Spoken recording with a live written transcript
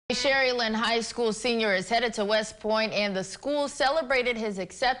Sharyland High School senior is headed to West Point, and the school celebrated his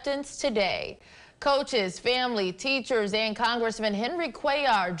acceptance today. Coaches, family, teachers, and Congressman Henry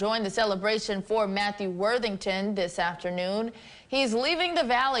Cuellar joined the celebration for Matthew Worthington this afternoon. He's leaving the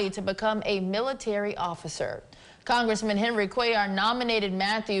Valley to become a military officer. Congressman Henry Cuellar nominated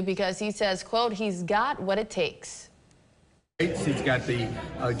Matthew because he says, quote, he's got what it takes. He's got the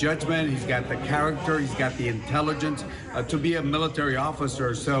judgment, he's got the character, he's got the intelligence to be a military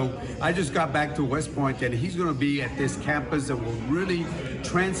officer. So I just got back to West Point, and he's going to be at this campus that will really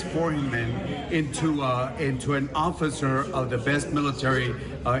transform him into an officer of the best military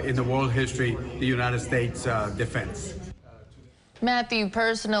in the world history, the United States Defense. Matthew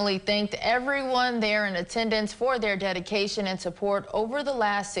personally thanked everyone there in attendance for their dedication and support over the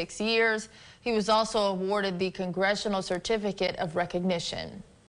last 6 years. He was also awarded the Congressional Certificate of Recognition.